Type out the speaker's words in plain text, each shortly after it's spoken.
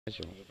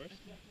Sure. You go first?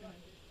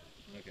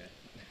 Okay.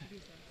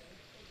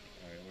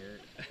 Alright, we're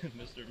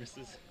Mr. and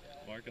Mrs.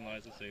 Mark and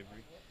Liza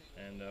Savory,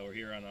 and we're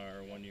here on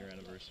our 1 year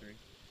anniversary.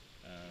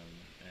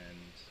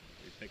 And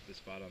we picked this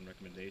spot on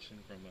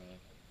recommendation from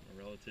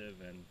a relative,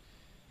 and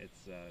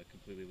it's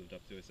completely lived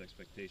up to its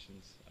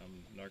expectations. I'm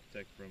an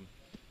architect from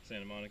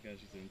Santa Monica,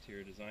 she's an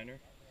interior designer,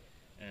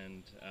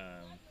 and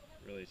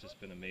really it's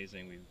just been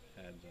amazing. We've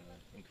had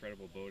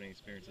incredible boating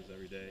experiences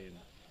every day and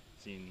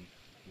seen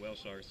whale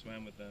sharks,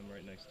 swam with them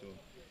right next to them,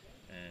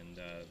 and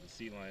the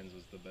sea lions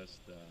was the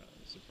best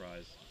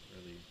surprise.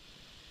 Really,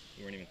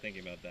 we weren't even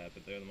thinking about that,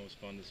 but they're the most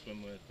fun to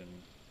swim with, and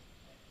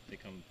they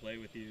come and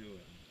play with you.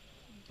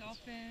 And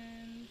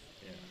dolphins.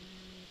 Yeah.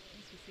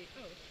 What else we see?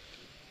 Oh,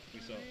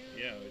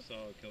 we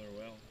saw a killer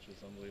whale, which was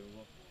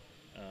unbelievable.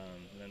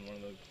 And then one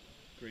of the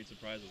great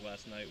surprises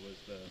last night was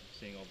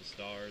seeing all the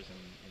stars,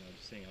 and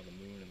just seeing how the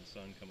moon and the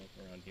sun come up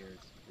around here.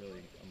 It's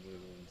really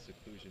unbelievable in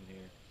seclusion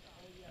here.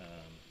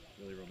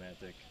 Really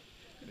romantic.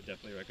 I would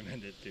definitely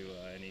recommend it to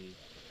any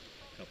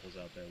couples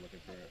out there looking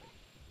for a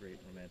great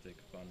romantic,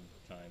 fun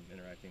time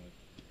interacting with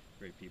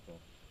great people.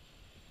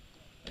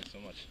 Thanks so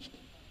much.